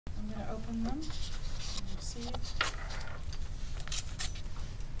to open them and see.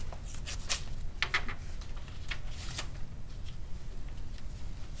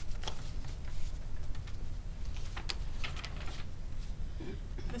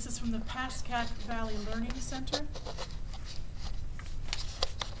 This is from the Pascack Valley Learning Center.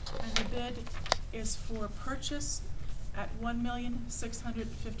 And the bid is for purchase at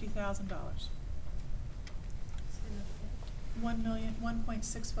 $1,650,000.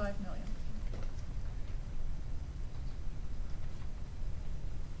 $1.65 million.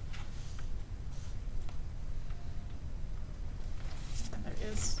 And there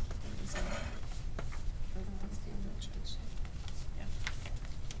is a, yeah.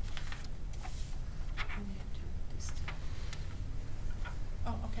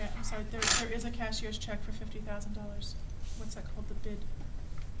 Oh, okay, I'm sorry, there is a cashier's check for $50,000. What's that called, the bid?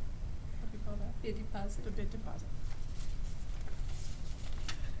 What do we call that? Bid deposit. The bid deposit.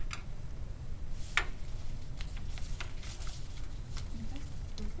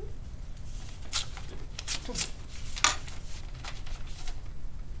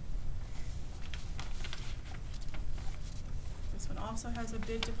 This one also has a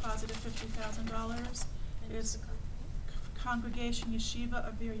bid deposit of $50,000. It is Congregation Yeshiva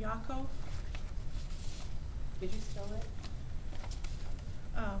Avir Yaakov. Did you spell it?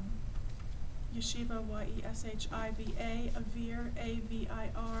 Yeshiva, Y-E-S-H-I-V-A, Avir,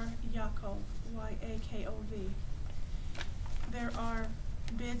 A-V-I-R, Yaakov, Y-A-K-O-V. There are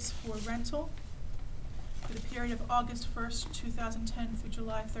bids for rental for the period of August 1st, 2010 through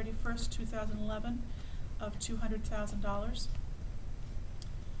July 31st, 2011 of $200,000.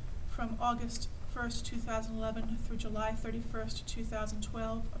 From August 1st, 2011 through July 31st,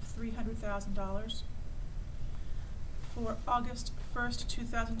 2012 of $300,000. For August 1st,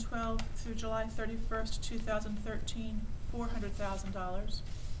 2012 through July 31st, 2013, $400,000.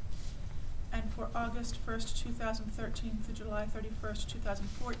 And for August 1st, 2013 through July 31st,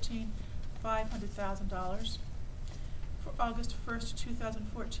 2014, $500,000. For August 1st,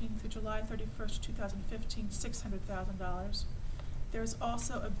 2014 through July 31st, 2015, $600,000. There is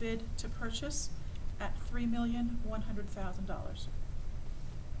also a bid to purchase at $3,100,000.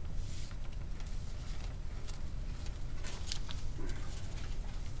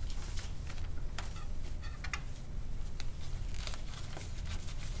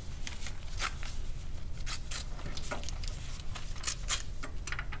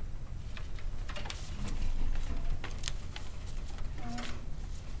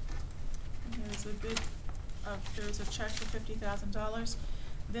 There's a check for $50,000.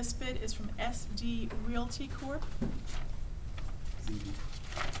 This bid is from SD Realty Corp.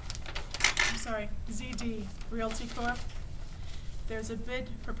 I'm sorry, ZD Realty Corp. There's a bid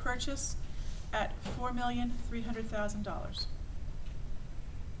for purchase at $4,300,000.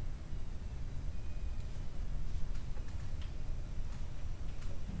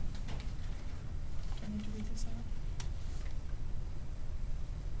 I need to read this out.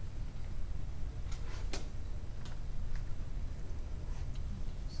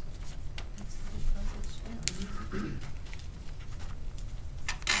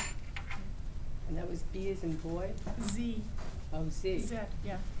 And that was B as in boy? Z. Oh, Z. Z,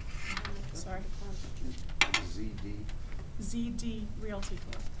 yeah. Sorry. ZD. ZD Realty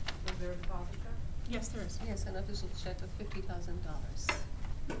Corp. Is there a deposit check? Yes, there is. Yes, an official check of $50,000.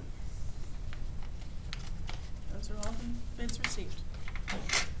 Those are all the bids received.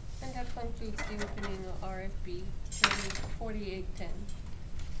 And that concludes the opening of RFP 4810,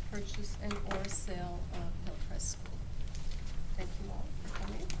 purchase and or sale of Hillcrest School. Thank you all for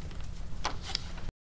coming.